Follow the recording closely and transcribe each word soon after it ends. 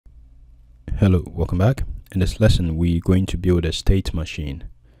Hello, welcome back. In this lesson, we're going to build a state machine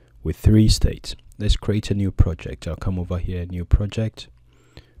with 3 states. Let's create a new project. I'll come over here, new project.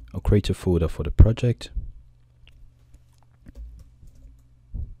 I'll create a folder for the project.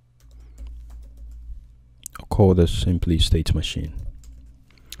 I'll call this simply state machine.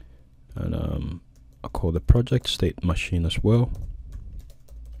 And I'll call the project state machine as well.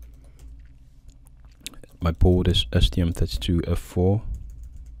 My board is STM32F4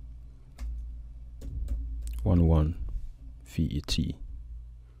 11 VET.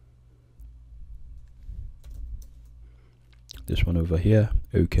 This one over here,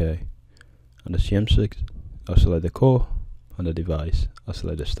 OK. And the CM6, I'll select the core, and the device, I'll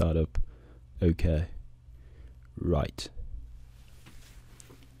select the startup, OK. Right.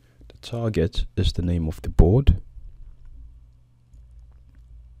 The target is the name of the board.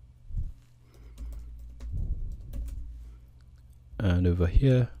 And over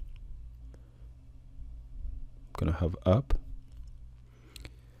here, I'm gonna have up.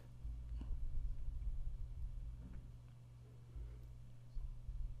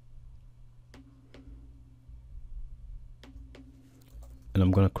 And I'm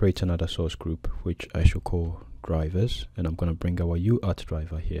gonna create another source group, which I shall call drivers, and I'm gonna bring our UART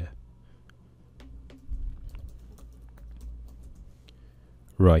driver here.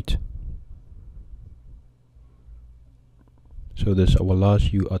 Right. So this is our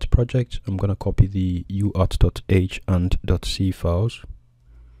last UART project. I'm going to copy the uart.h and .c files.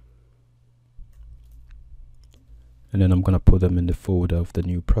 And then I'm going to put them in the folder of the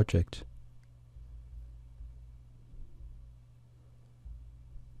new project.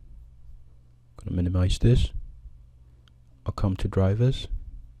 I'm going to minimize this. I'll come to drivers.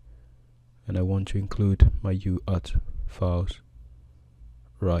 And I want to include my UART files.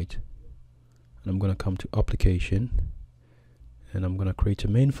 Right. And I'm going to come to application. And I'm going to create a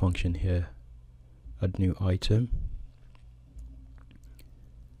main function here, add new item,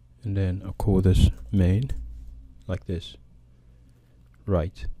 and then I'll call this main, like this.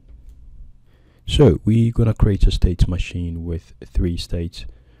 Right. So we're going to create a state machine with 3 states.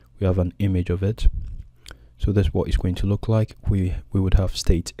 We have an image of it. So that's what it's going to look like. We would have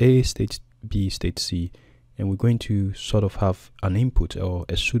state A, state B, state C, and we're going to sort of have an input, or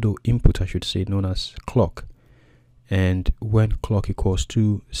a pseudo input I should say, known as clock. And when clock equals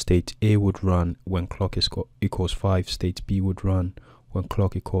 2, state A would run. When clock equals 5, state B would run. When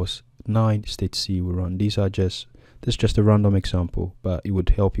clock equals 9, state C will run. This is just a random example, but it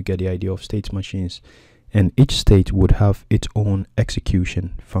would help you get the idea of state machines. And each state would have its own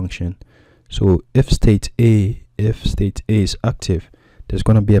execution function. So if state A is active, there's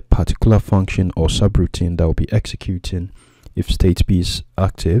going to be a particular function or subroutine that will be executing. If state B is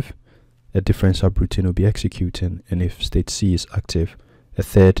active, a different subroutine will be executing, and if state C is active, a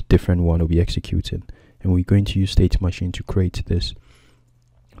third different one will be executing. And we're going to use state machine to create this.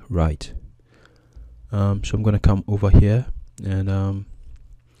 Right. So I'm going to come over here, and I'll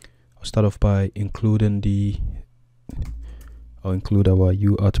start off by including I'll include our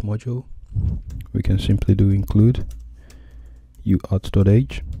UART module. We can simply do include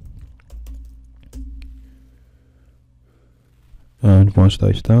uart.h, and once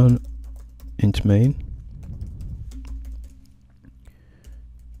that is done, int main,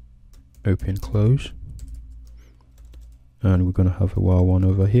 open, close, and we're going to have a while one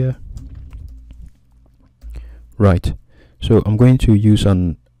over here. Right, so I'm going to use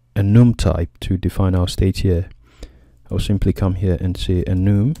a numtype to define our state here. I'll simply come here and say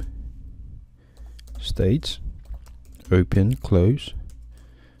enum state, open, close,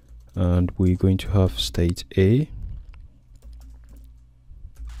 and we're going to have state A,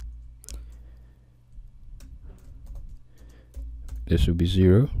 this will be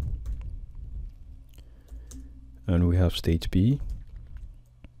 0, and we have state B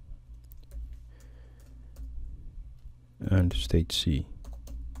and state C.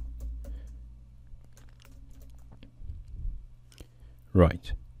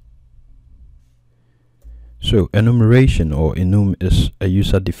 Right. So enumeration, or enum, is a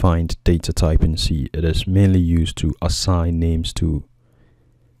user-defined data type in C. It is mainly used to assign names to,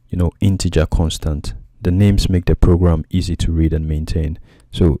 integer constant. The names make the program easy to read and maintain.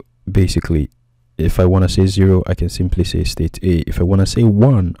 So basically, if I want to say 0, I can simply say state A. If I want to say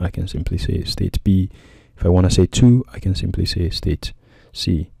 1, I can simply say state B. If I want to say 2, I can simply say state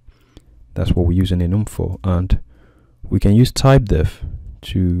C. That's what we're using enum for. And we can use typedef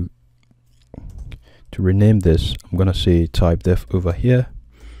to rename this. I'm going to say typedef over here.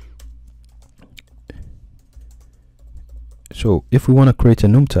 So if we want to create a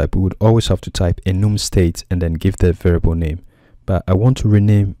numtype, we would always have to type enum state and then give the variable name. But I want to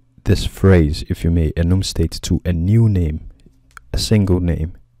rename this phrase, if you may, enum state to a new name, a single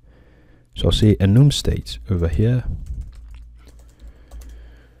name. So I'll say enum state over here.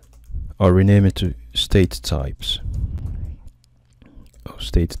 I'll rename it to state types. Or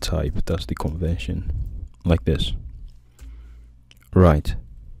state type, that's the convention, like this. Right.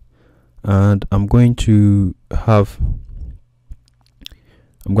 And I'm going to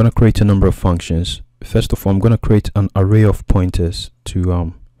create a number of functions. First of all, I'm going to create an array of pointers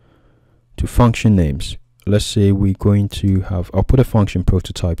to function names. Let's say we're going to have, I'll put a function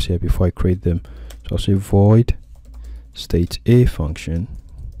prototypes here before I create them. So I'll say void state A function,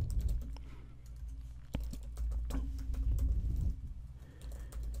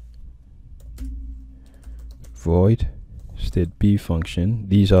 void state B function.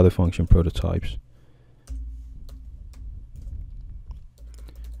 These are the function prototypes.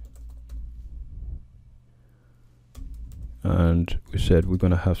 And we said we're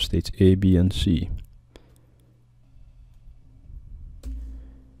going to have states A, B, and C.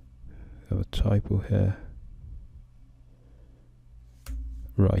 Have a typo here.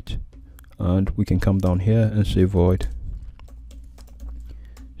 Right. And we can come down here and say void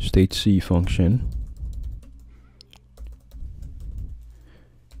state C function.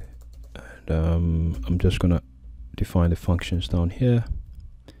 And I'm just going to define the functions down here.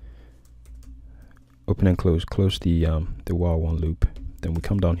 Open and close the while one loop. Then we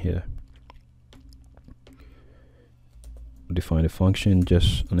come down here, define a function,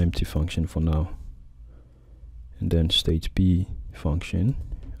 just an empty function for now, and then state B function,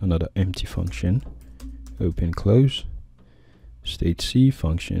 another empty function, open close, state C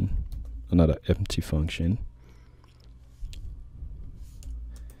function, another empty function,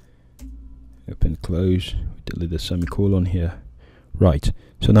 open close, delete the semicolon here. Right,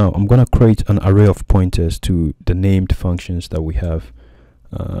 so now I'm going to create an array of pointers to the named functions that we have,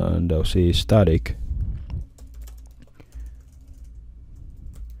 and I'll say static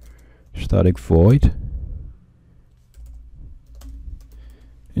void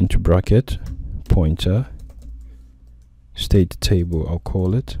into bracket pointer state table, I'll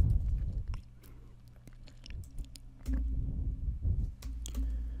call it,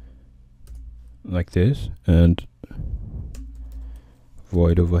 like this, and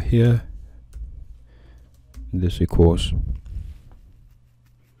void over here, this equals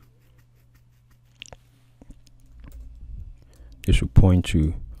this will point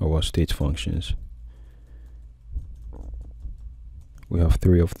to our state functions. We have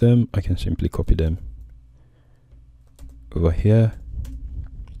 3 of them. I can simply copy them over here.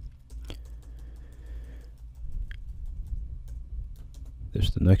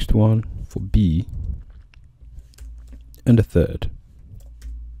 There's the next one for B, and the third.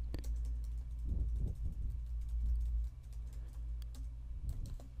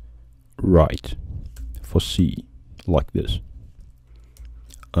 Right, for C, like this,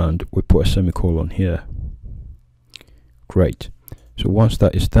 and we put a semicolon here. Great. So once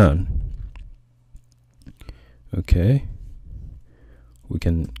that is done, okay, we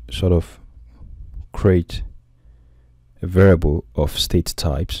can sort of create a variable of state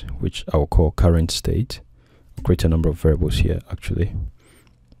types, which I will call current state. I'll create a number of variables here. Actually,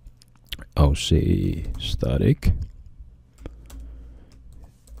 I'll say static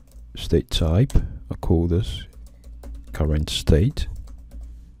state type. I'll call this current state,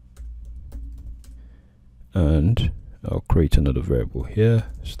 and I'll create another variable here,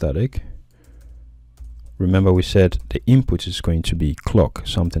 static. Remember, we said the input is going to be clock,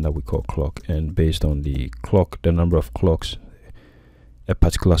 something that we call clock, and based on the clock, the number of clocks a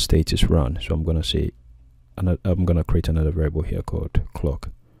particular state is run. So I'm going to say, I'm going to create another variable here called clock,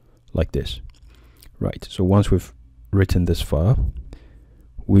 like this. Right, so once we've written this file,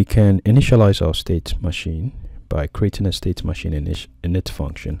 we can initialize our state machine by creating a state machine init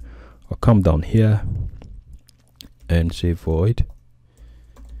function. I'll come down here and say void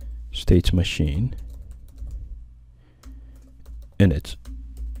state machine init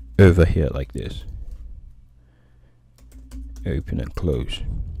over here, like this, open and close,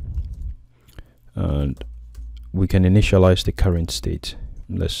 and we can initialize the current state.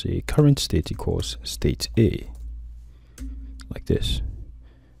 Let's say current state equals state A, like this,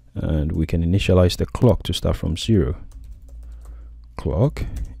 and we can initialize the clock to start from 0. Clock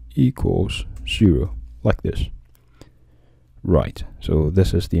equals 0, like this. Right, so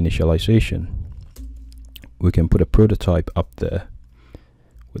this is the initialization. We can put a prototype up there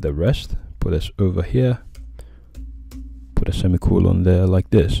with the rest, put this over here, put a semicolon there,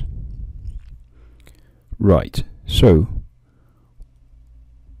 like this. Right, so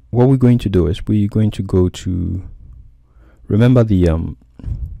what we're going to do is we're going to go to, remember the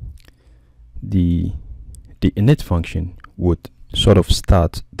the init function would sort of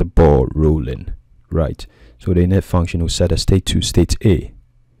start the ball rolling, right? So the init function will set a state to state A,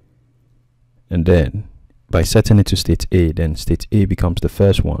 and then by setting it to state A, then state A becomes the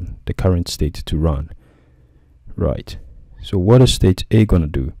first one, the current state to run, right? So what is state A gonna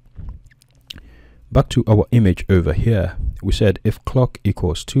do? Back to our image over here, we said if clock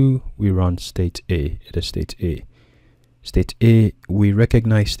equals 2, we run state A. It is state A. State A, we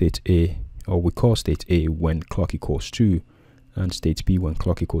recognize state A, or we call state A when clock equals 2, and state B when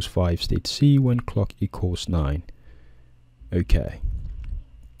clock equals 5, state C when clock equals 9. Okay.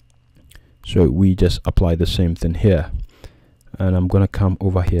 So we just apply the same thing here. And I'm gonna come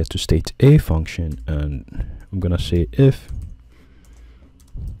over here to state A function, and I'm gonna say if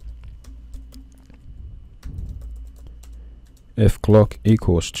clock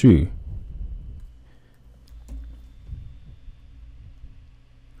equals 2,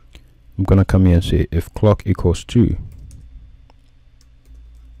 I'm gonna come here and say if clock equals 2,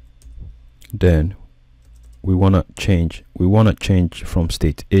 then we wanna change from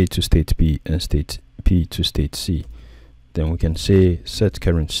state A to state B and state B to state C. Then we can say set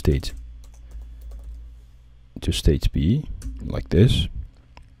current state to state B like this,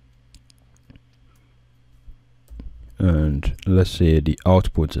 and let's say the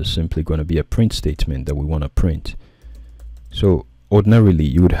output is simply going to be a print statement that we want to print. So ordinarily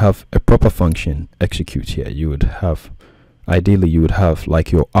you would have a proper function execute here. You would have, ideally you would have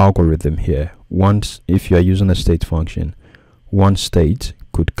like your algorithm here. Once, if you are using a state function, one state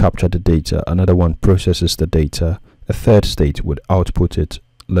could capture the data, another one processes the data, a third state would output it,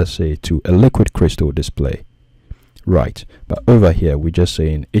 let's say, to a liquid crystal display, right? But over here we're just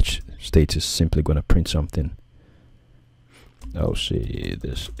saying each state is simply going to print something. I'll say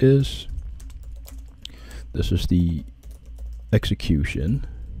this is the execution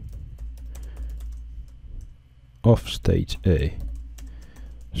of state A.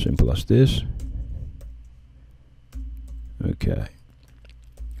 Simple as this. Okay,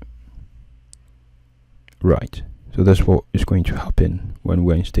 right, so that's what is going to happen when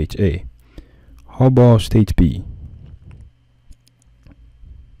we're in state A. How about state B?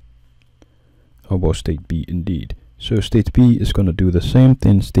 How about state B indeed? So state B is going to do the same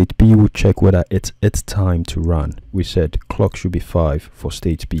thing. State B will check whether it's time to run. We said clock should be 5 for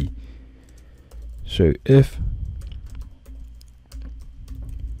state B. So if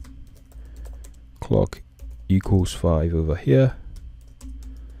clock equals 5 over here,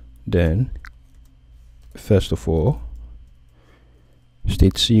 then first of all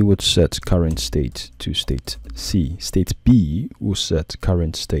state C would set current state to state C. State B will set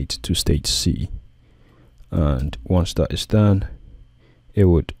current state to state C. And once that is done, it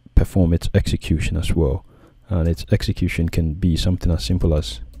would perform its execution as well, and its execution can be something as simple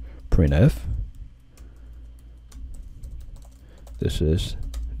as printf. This is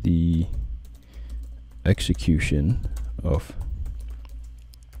the execution of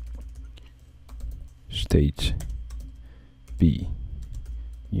state B,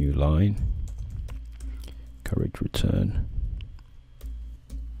 new line, correct return.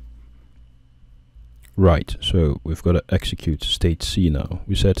 Right, so we've got to execute state C now.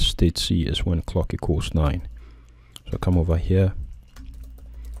 We said state C is when clock equals 9. So come over here.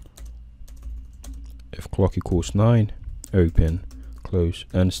 If clock equals 9, open, close,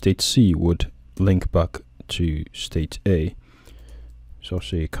 and state C would link back to state A. So I'll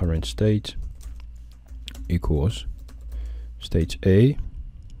say current state equals state A,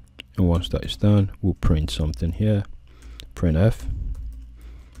 and once that is done, we'll print something here, printf.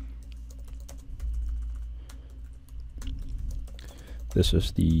 This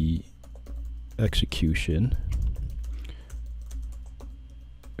is the execution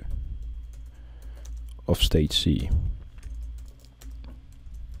of state C.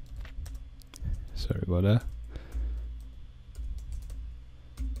 Sorry about that.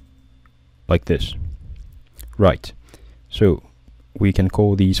 Like this. Right. So we can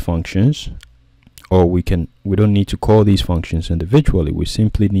call these functions, or we don't need to call these functions individually. We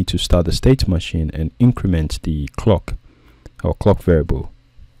simply need to start the state machine and increment the clock, our clock variable.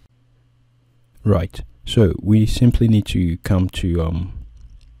 Right, so we simply need to come to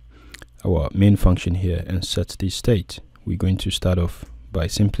our main function here and set the state. We're going to start off by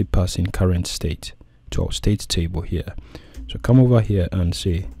simply passing current state to our state table here. So come over here and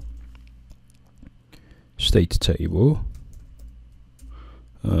say state table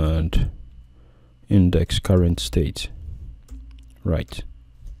and index current state. Right,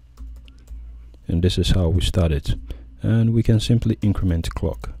 and this is how we start it. And we can simply increment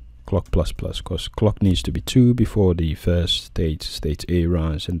clock clock plus plus, because clock needs to be 2 before the first state A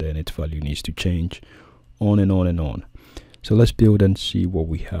runs, and then its value needs to change, on and on and on. So let's build and see what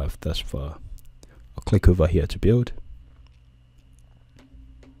we have thus far. I'll click over here to build.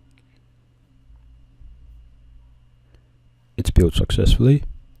 It's built successfully.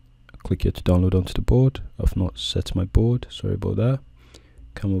 Click here to download onto the board. I've not set my board, sorry about that.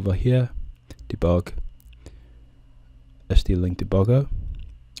 Come over here, debug, ST-Link debugger,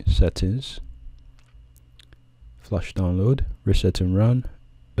 settings, flash download, reset and run,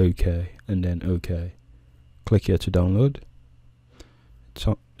 OK, and then OK. Click here to download.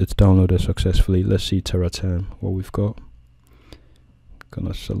 It's downloaded successfully. Let's see Terraterm, what we've got.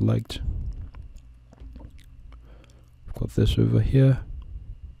 Gonna select. I've got this over here.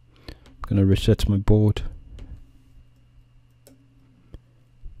 I'm gonna reset my board.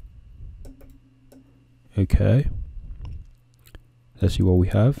 Okay. Let's see what we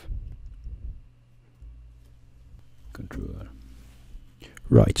have. Control R.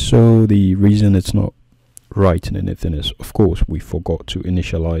 Right, so the reason it's not writing anything is, of course, we forgot to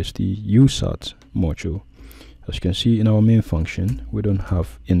initialize the USAT module. As you can see in our main function, we don't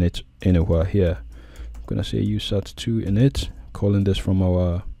have init anywhere here. I'm gonna say USAT2 init, calling this from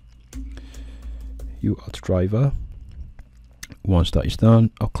our UART driver. Once that is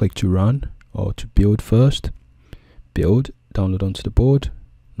done, I'll click to run or to build first. Build, download onto the board.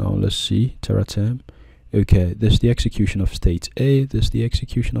 Now let's see Terraterm. Okay, this is the execution of state A, this is the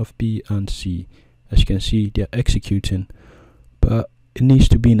execution of B and C. As you can see, they're executing, but it needs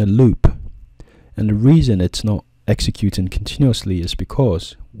to be in a loop. And the reason it's not executing continuously is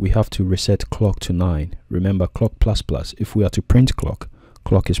because we have to reset clock to 9. Remember, clock plus plus. If we are to print clock,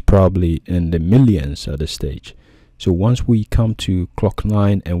 clock is probably in the millions at this stage. So once we come to clock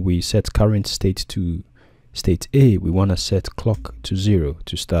 9 and we set current state to state A, we want to set clock to 0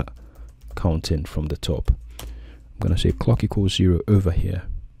 to start counting from the top. I'm going to say clock equals 0 over here.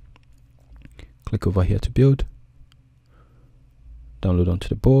 Click over here to build. Download onto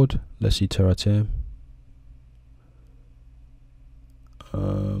the board. Let's see Terraterm.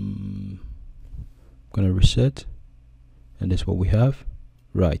 I'm going to reset, and this is what we have.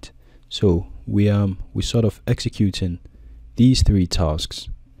 Right, so we sort of executing these 3 tasks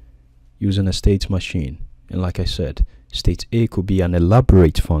using a state machine. And like I said, state A could be an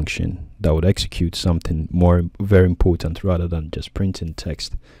elaborate function that would execute something more very important rather than just printing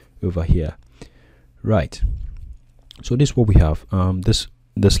text over here. Right, so this is what we have.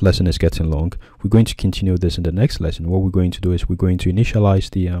 This lesson is getting long. We're going to continue this in the next lesson. What we're going to do is we're going to initialize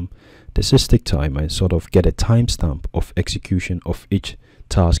the sysdig time and sort of get a timestamp of execution of each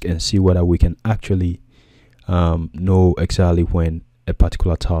task and see whether we can actually know exactly when a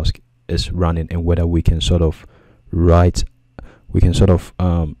particular task is running, and whether we can sort of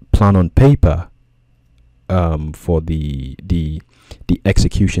plan on paper for the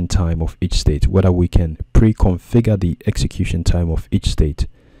execution time of each state, whether we can pre-configure the execution time of each state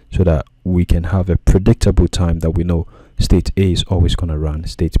so that we can have a predictable time that we know state A is always going to run,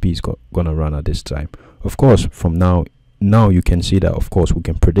 state B is going to run at this time. Of course, from now you can see that of course we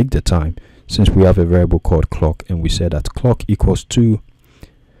can predict the time, since we have a variable called clock, and we said that clock equals 2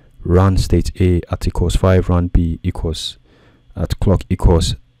 run state A at equals 5 run B equals at clock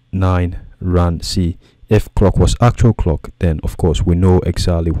equals 9 run C. If clock was actual clock, then of course we know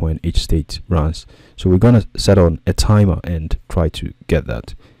exactly when each state runs. So we're gonna set on a timer and try to get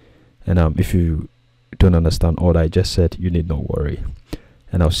that. And if you don't understand all that I just said, you need not worry.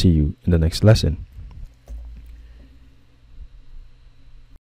 And I'll see you in the next lesson.